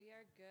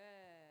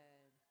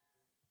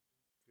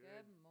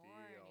Good deal.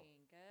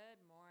 morning.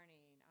 Good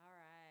morning. All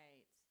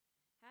right.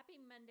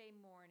 Happy Monday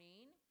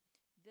morning.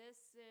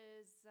 This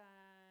is,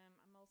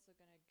 I'm also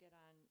going to jump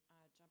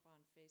on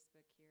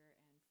Facebook here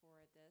and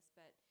forward this,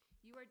 but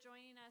you are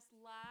joining us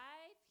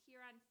live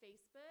here on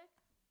Facebook,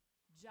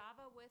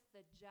 Java with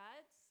the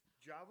Judds.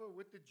 Java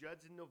with the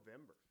Judds in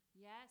November.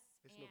 Yes,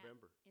 It's and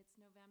November. it's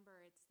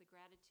November. It's the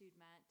Gratitude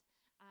Month.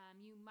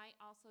 You might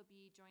also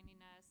be joining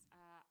us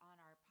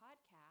on our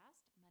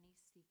podcast, Money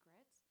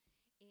Secrets,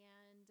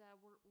 and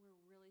we're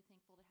really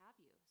thankful to have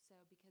you. So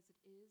because it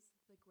is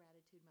the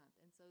Gratitude Month,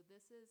 and so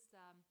this is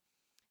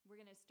we're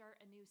going to start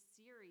a new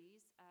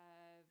series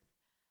of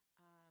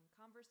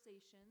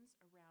conversations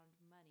around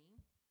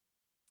money,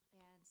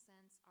 and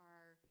since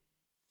our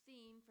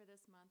theme for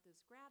this month is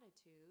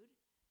gratitude,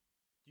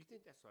 Do you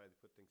think that's why they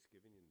put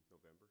Thanksgiving in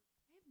November?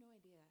 I have no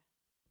idea.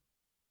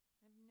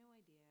 I have no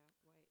idea why.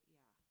 Yeah.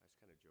 I was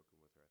kind of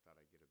joking with her. I thought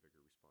I'd get a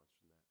bigger response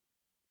from that.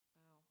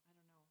 Oh, I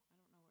don't know. I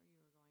don't know what you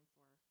were going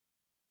for.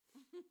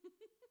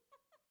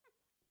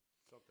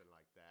 Something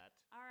like that.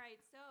 All right,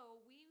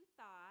 so we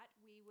thought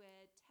we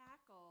would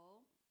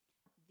tackle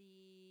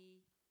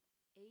the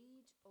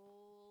age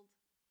old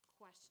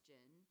question,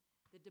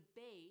 the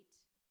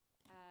debate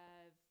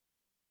of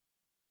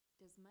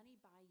does money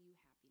buy you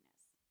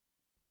happiness?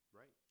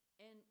 Right.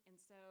 And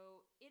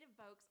so it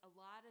evokes a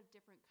lot of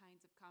different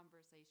kinds of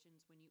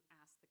conversations when you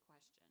ask the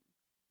question.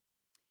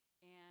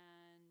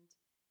 And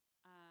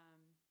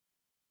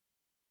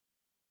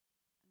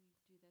let me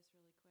do this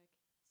really quick.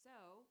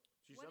 So,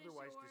 She's what is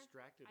otherwise your?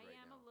 distracted I right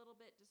am now. a little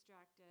bit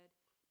distracted,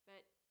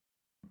 but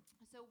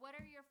so what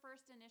are your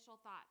first initial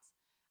thoughts?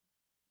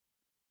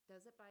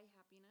 Does it buy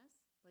happiness?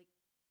 Like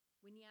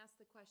when you ask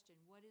the question,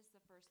 what is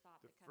the first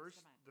thought that comes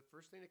to mind? The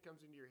first thing that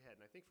comes into your head,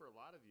 and I think for a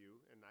lot of you,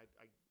 and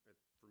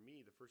for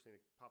me, the first thing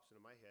that pops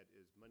into my head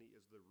is money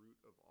is the root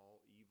of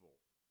all evil,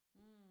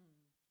 Mm.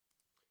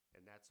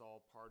 and that's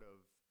all part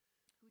of.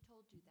 Who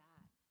told you that?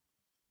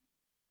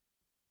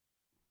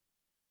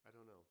 I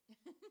don't know.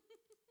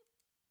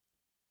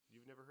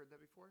 You've never heard that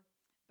before?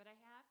 But I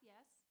have,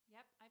 yes.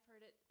 Yep, I've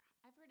heard it.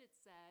 I've heard it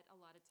said a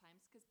lot of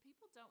times because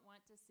people don't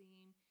want to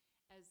seem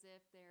as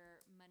if they're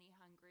money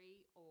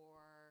hungry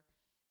or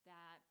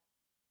that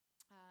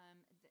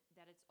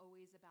that it's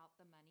always about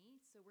the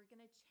money. So we're going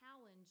to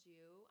challenge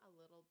you a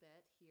little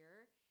bit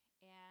here,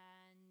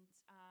 and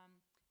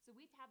so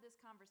we've had this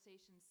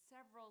conversation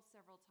several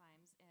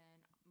times in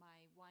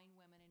my Wine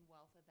Women in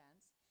Wealth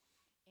events.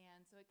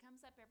 And so it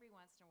comes up every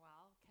once in a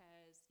while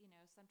because,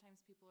 sometimes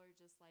people are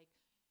just like,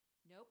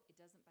 nope, it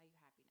doesn't buy you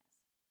happiness.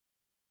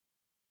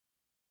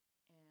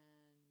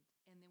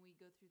 And then we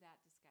go through that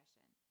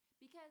discussion.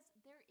 Because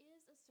there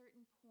is a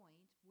certain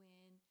point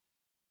when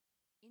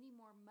any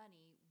more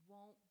money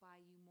won't buy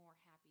you more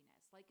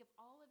happiness. Like if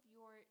all of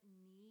your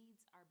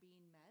needs are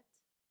being met,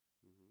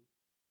 Mm-hmm.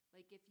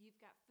 like if you've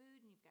got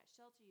food and you've got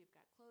shelter, you've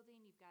got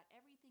clothing, you've got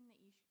everything that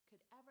you could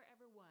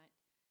ever want,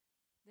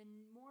 then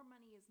more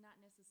money is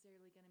not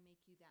necessarily going to make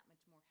you that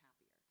much more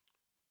happier.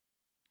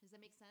 Does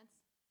that make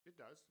sense? It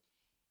does.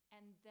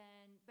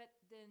 But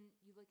then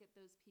you look at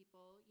those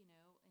people,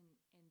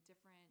 in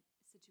different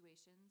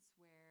situations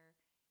where,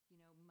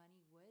 money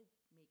would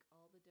make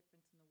all the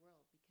difference in the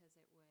world because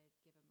it would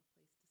give them a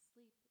place to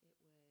sleep.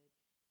 It would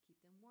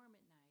keep them warm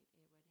at night.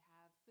 It would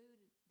have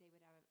food. They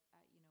would have,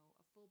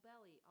 a full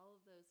belly, all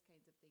of those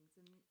kinds of things.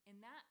 And in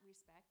that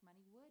respect,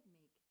 money would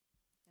make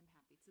them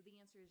happy. So the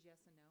answer is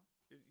yes and no.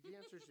 The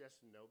answer is yes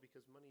and no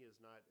because money is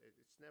not.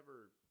 It's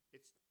never.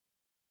 It's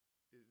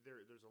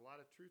there's a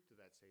lot of truth to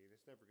that saying.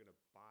 It's never going to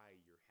buy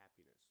your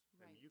happiness.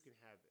 I mean, Right. you can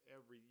have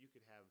you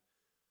could have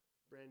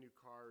brand new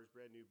cars,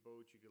 brand new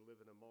boats. You could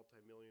live in a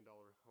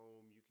multi-million-dollar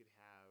home. You could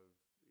have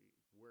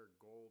wear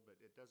gold, but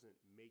it doesn't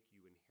make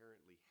you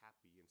inherently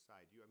happy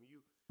inside you. I mean,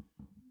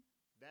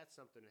 that's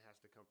something that has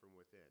to come from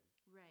within.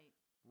 Right.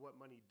 What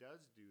money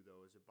does do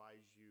though is it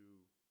buys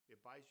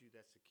you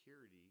that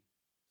security.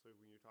 So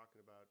when you're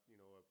talking about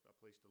a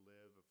place to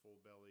live, a full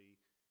belly,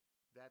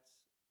 that's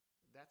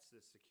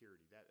the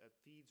security that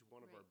feeds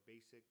one of Right. our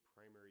basic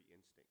primary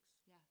instincts.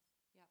 Yes.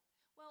 Yep.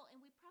 Well, and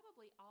we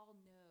probably all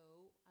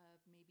know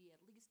of maybe at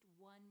least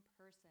one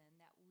person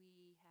that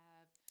we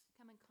have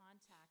come in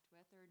contact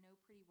with or know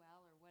pretty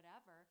well or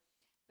whatever,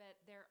 but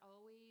they're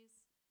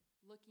always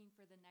looking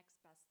for the next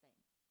best thing.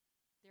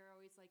 They're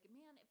always like,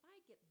 man, if I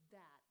get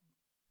that,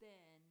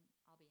 then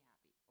I'll be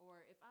happy.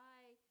 Or if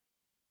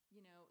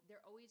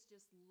they're always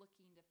just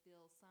looking to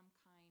fill some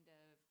kind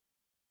of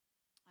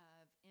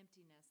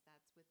emptiness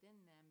that's within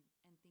them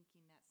and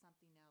thinking that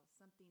something else,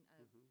 something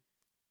of Mm-hmm.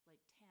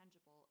 like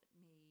tangible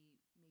may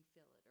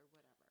fill it or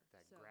whatever.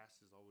 That So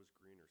grass is always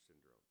greener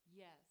syndrome.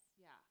 yes,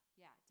 yeah,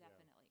 Yeah.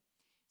 definitely.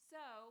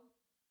 So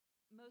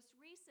most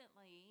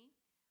recently,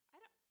 I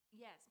don't.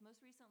 Yes,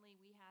 most recently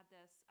we had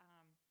this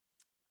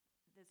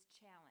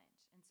challenge,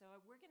 and so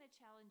we're going to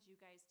challenge you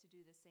guys to do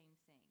the same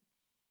thing.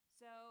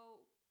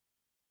 So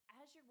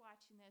as you're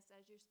watching this,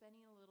 as you're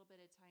spending a little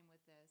bit of time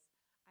with this,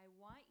 I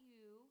want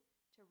you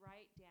to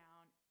write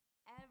down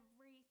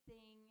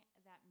everything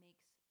that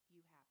makes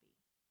you happy.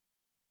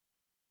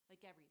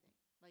 like everything.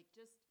 Like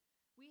just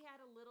we had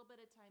a little bit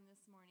of time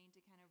this morning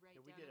to kind of write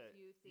And we down did a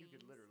few you things.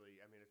 could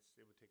literally, I mean,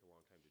 it would take a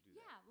long time to do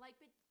that. Yeah, like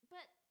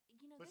but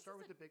Let's this start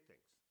is with the big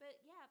things. but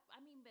yeah, I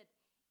mean, but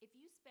if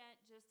you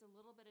spent just a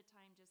little bit of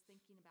time just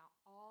thinking about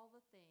all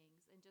the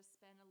things and just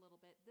spend a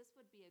little bit, this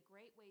would be a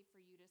great way for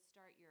you to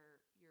start your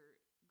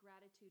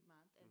gratitude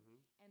month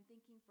and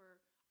thinking for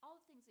all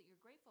the things that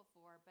you're grateful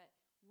for, but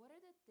what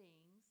are the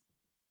things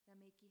that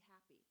make you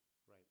happy,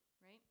 Right.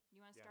 right? You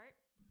want to Yeah. start?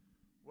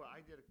 Well, I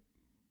did a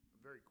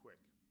very quick.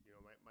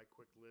 My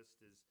quick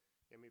list is,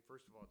 I mean,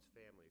 first of all, it's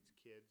family, it's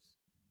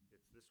kids,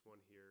 it's this one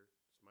here,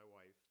 it's my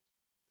wife,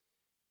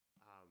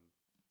 um,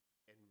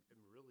 and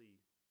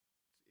really,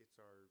 it's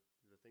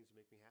the things that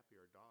make me happy.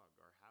 Our dog,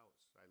 our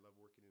house. I love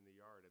working in the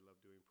yard. I love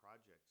doing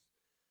projects.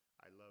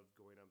 I love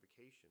going on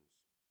vacations.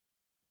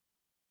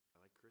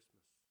 I like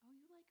Christmas. Oh,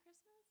 you like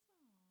Christmas?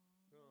 Oh,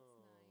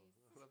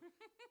 Oh, that's nice.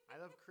 I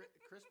love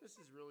Christmas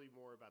is really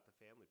more about the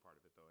family part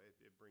of it, though.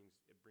 It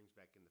brings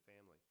back in the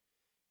family,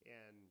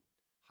 and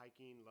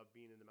hiking. Love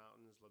being in the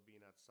mountains. Love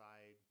being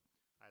outside.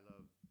 I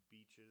love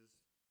beaches.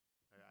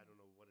 I don't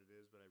know what it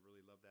is, but I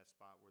really love that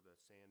spot where the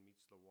sand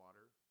meets the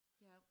water.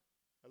 Yep.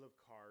 I love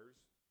cars,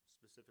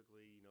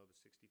 specifically, the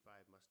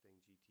 '65 Mustang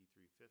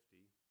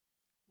GT350.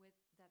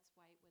 That's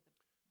white with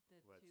the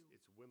Well, two.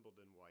 it's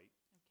Wimbledon white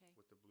Okay.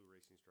 with the blue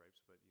racing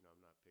stripes, but I'm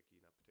not picky,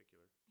 not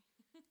particular.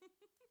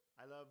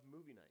 I love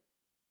movie night.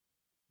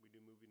 We do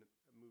movie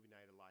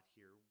night a lot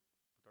here with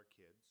our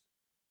kids,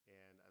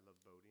 and I love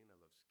boating. I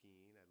love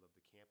skiing. I love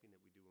the camping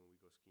that we do when we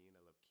go skiing.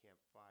 I love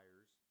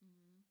campfires,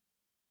 Mm-hmm.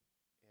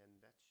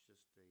 and that's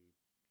just a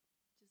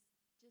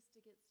Just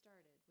to get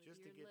started with just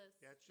to your get list.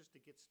 that's just to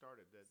get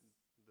started.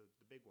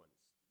 The big ones.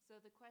 So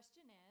the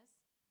question is,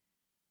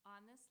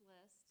 on this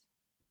list,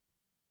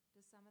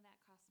 does some of that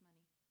cost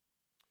money?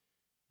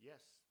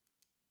 Yes.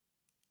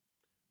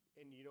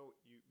 And you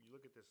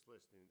look at this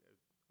list, and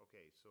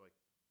okay, so like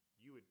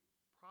you would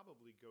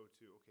probably go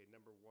to, okay,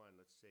 number one,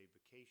 let's say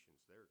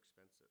vacations. They're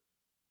expensive.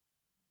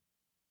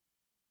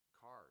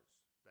 Cars,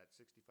 that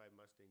 '65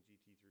 Mustang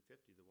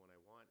GT350, the one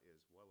I want,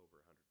 is well over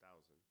 100,000,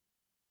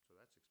 so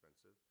that's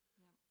expensive.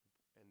 Yep.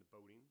 And the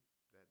boating,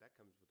 that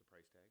comes with the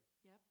price tag.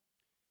 Yep.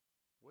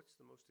 What's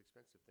the most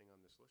expensive thing on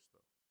this list,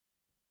 though?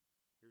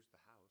 Here's the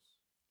house.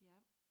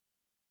 Yep.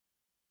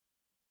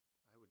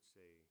 I would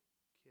say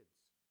kids.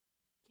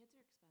 Kids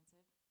are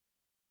expensive.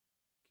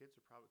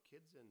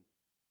 Kids and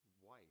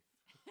wife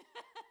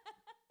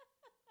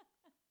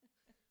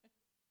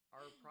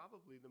are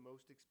probably the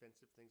most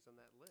expensive things on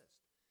that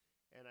list.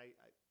 And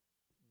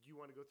do you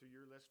want to go through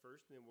your list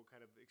first, and then we'll kind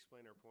of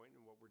explain our point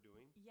and what we're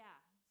doing? Yeah.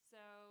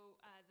 So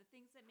the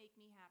things that make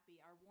me happy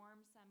are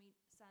warm,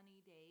 sunny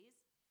days,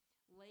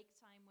 lake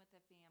time with the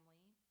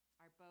family,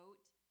 our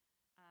boat.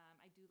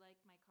 I do like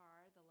my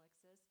car, the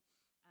Lexus.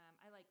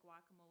 I like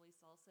guacamole,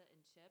 salsa,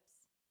 and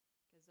chips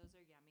because those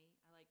are yummy.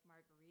 I like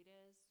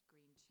margaritas,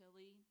 green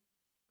chili,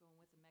 going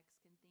with the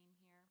Mexican theme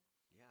here.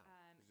 Yeah.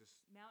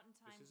 Mountain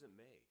time. This isn't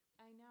May.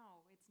 I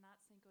know, it's not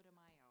Cinco de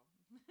Mayo.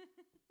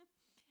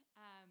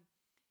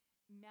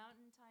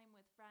 Mountain time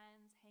with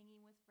friends,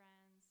 hanging with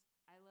friends.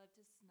 I love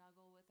to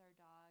snuggle with our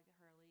dog,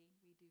 Hurley.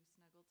 We do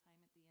snuggle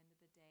time at the end of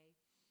the day.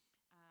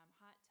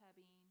 Hot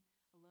tubbing,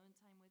 alone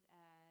time with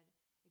Ed,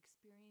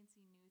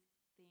 experiencing new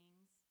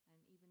things, and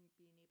even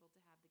being able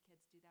to have the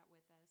kids do that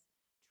with us.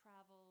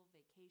 Travel,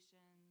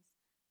 vacations.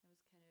 That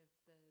was kind of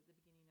the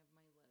beginning of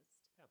my list.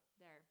 Yeah.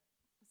 There.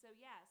 So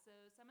yeah,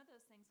 so some of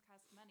those things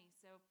cost money.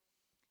 So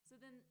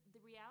then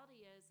the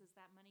reality is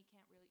that money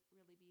can't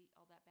really be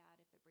all that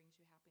bad if it brings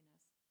you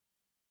happiness.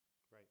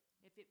 Right.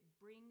 If it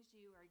brings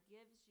you or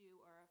gives you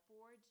or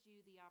affords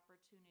you the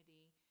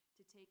opportunity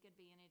to take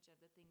advantage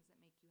of the things that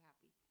make you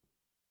happy.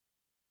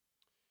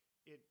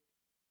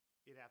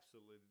 It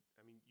absolutely.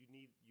 I mean, you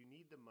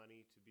need the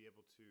money to be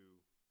able to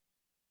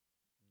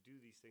do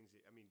these things.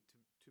 I mean,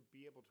 to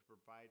be able to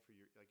provide for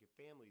your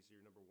family's your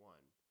number one.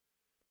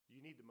 You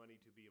need the money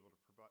to be able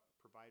to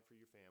provide for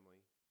your family,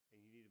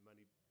 and you need the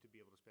money to be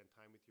able to spend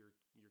time with your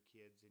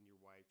kids and your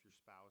wife, your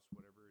spouse,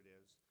 whatever it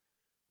is.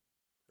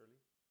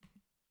 Hurley,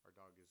 our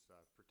dog is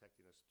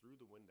protecting us through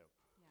the window.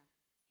 Yeah.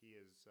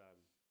 He's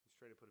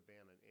trying to put a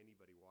ban on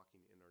anybody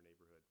walking in our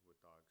neighborhood with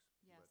dogs.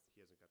 Yes. But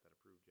he hasn't got that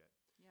approved yet.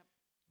 Yep.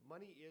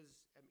 Money is,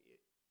 I mean,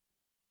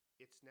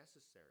 it's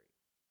necessary.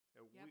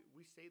 Yep.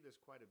 We say this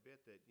quite a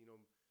bit that,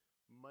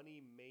 money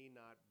may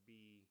not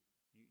be,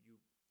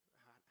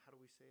 how do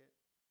we say it?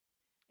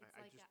 It's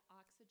like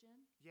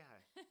oxygen. Yeah.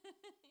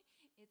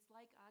 It's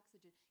like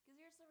oxygen. Because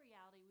here's the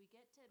reality. We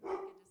get to make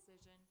a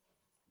decision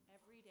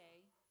every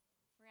day.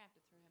 We're going to have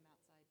to throw him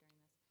outside during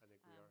this. I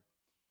think we are.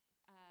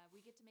 We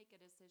get to make a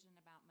decision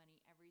about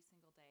money every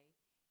single day.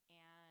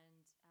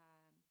 And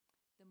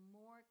the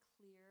more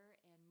clear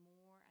and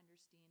more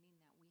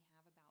understanding that we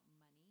have about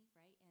money,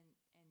 right?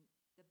 And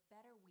the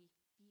better we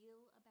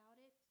feel about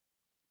it,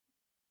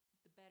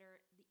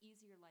 the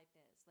easier life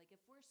is. Like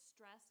if we're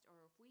stressed or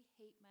if we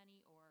hate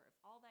money or if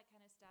all that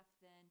kind of stuff,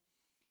 then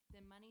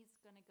money's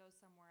going to go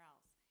somewhere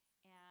else.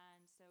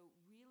 And so,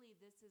 really,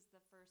 this is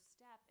the first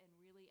step in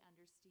really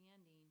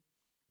understanding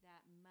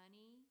that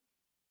money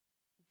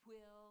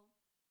will,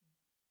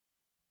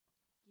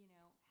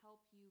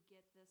 help you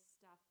get the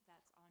stuff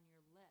that's on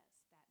your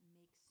list that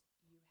makes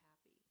you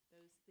happy.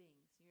 Those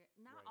things. You're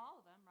not Right. all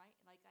of them, right?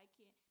 Like I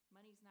can't.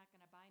 Money's not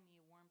going to buy me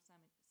a warm,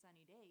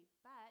 sunny day,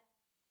 but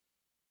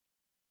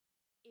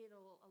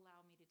it'll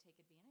allow me to take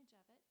advantage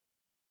of it.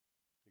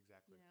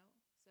 Exactly.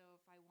 So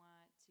if I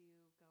want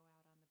to go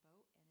out on the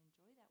boat and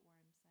enjoy that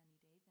warm, sunny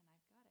day, then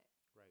I've got it.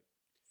 Right.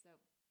 So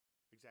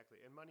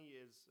Exactly. And money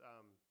is,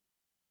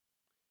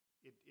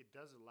 it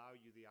does allow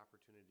you the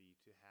opportunity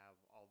to have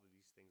all of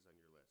these things on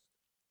your list.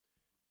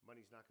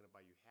 Money's not going to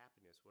buy you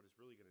happiness. What it's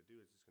really going to do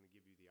is it's going to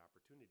give you the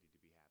opportunity to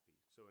be happy.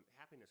 So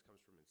happiness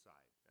comes from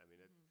inside. I mean,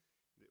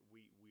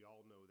 we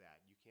all know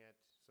that. You can't,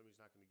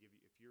 somebody's not going to give you,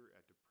 if you're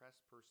a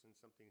depressed person,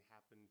 something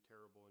happened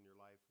terrible in your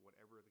life,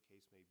 whatever the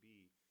case may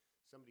be,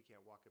 somebody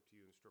can't walk up to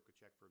you and stroke a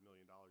check for $1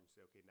 million and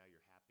say, okay, now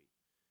you're happy.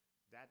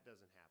 That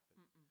doesn't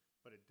happen. mm-mm.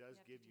 But it does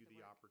You have to give do you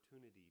the the work.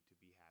 opportunity to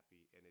be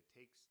happy, and it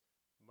takes,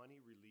 money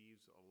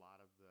relieves a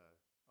lot of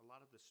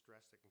the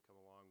stress that can come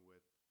along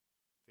with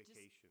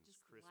vacations,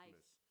 just Christmas,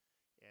 life.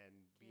 and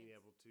being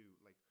Kids. able to,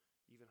 like,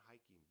 even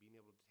hiking, being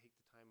able to take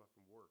the time off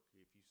from work.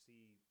 If you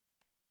see,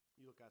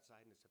 you look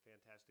outside and it's a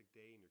fantastic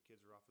day and your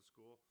kids are off of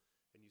school,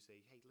 and you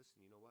say, hey,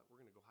 listen, you know what, we're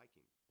going to go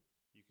hiking.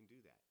 You can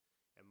do that.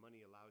 And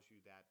money allows you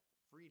that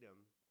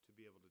freedom to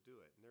be able to do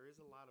it. And there is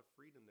a lot of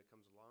freedom that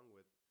comes along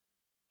with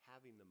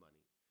having the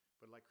money.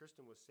 But like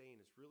Kristen was saying,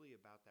 it's really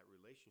about that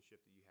relationship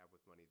that you have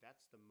with money.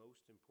 That's the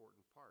most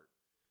important part.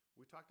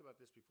 We talked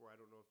about this before. I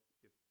don't know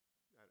if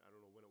I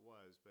don't know when it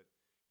was, but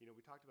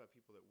we talked about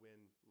people that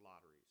win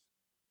lotteries.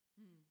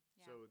 Yeah.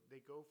 So they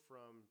go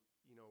from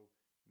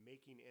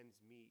making ends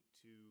meet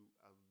to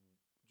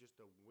just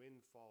a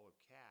windfall of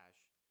cash.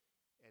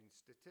 And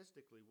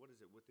statistically, what is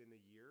it? Within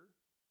a year,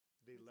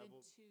 they Within level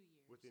 2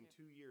 years. within yep.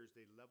 2 years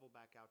they level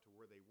back out to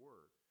where they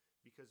were,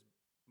 because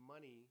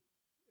money.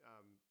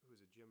 Who is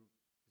it? Jim?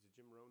 Is it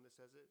Jim Rohn that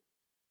says it?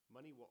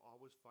 Money will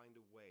always find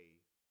a way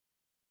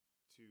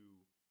to.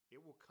 It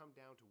will come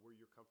down to where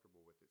you're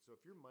comfortable with it. So if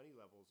your money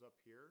level is up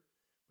here,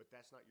 but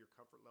that's not your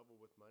comfort level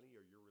with money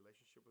or your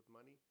relationship with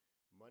money,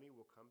 money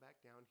will come back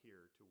down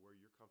here to where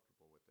you're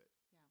comfortable with it.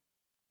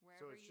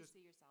 Wherever it's you just-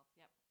 see yourself.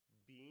 Yep.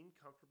 Being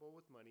comfortable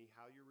with money,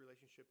 how your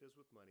relationship is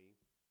with money,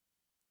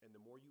 and the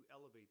more you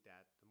elevate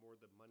that, the more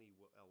the money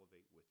will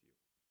elevate with you.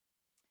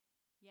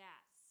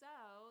 Yeah.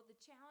 So the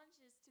challenge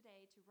is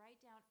today to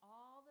write down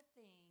all the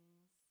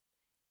things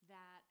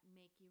that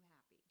make you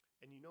happy.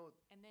 And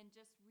And then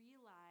just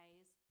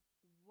realize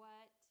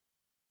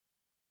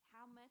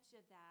how much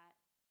of that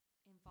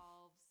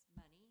involves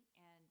money,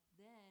 and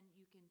then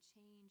you can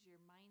change your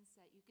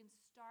mindset. You can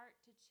start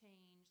to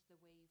change the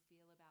way you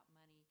feel about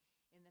money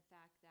in the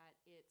fact that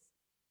it's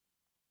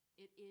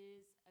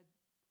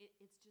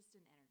just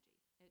an energy.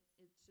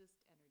 It's just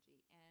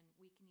energy, and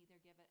we can either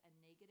give it a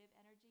negative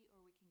energy or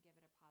we can give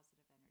it a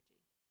positive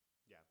energy.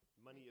 yeah,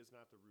 money is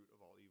not the root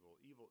of all evil.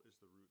 Evil is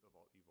the root of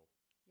all evil.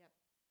 Yep.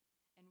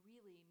 And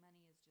really,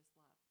 money is just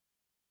love.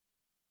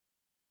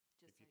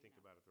 Just If you so think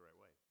know. about it the right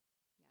way.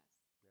 Yes.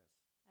 Yes,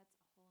 That's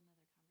a whole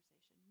nother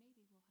conversation.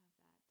 Maybe we'll have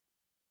that next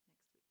week.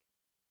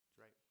 that's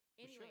right.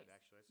 We Anyways, should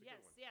actually. That's a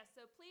yes, good one. yes.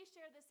 So please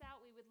share this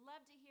out. We would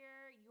love to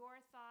hear your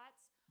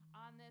thoughts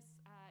on this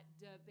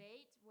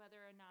debate, whether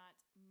or not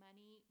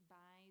money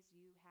buys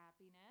you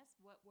happiness.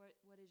 What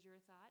is your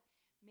thought?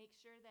 Make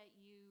sure that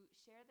you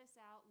share this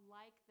out,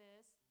 like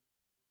this,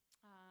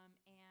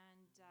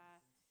 and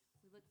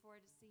we look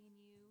forward to seeing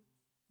you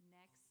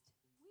next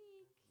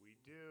week. We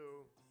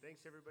do.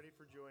 Thanks everybody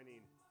for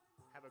joining.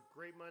 Have a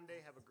great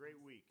Monday. Have a great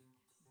week.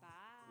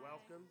 Bye.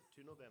 Welcome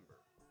to November.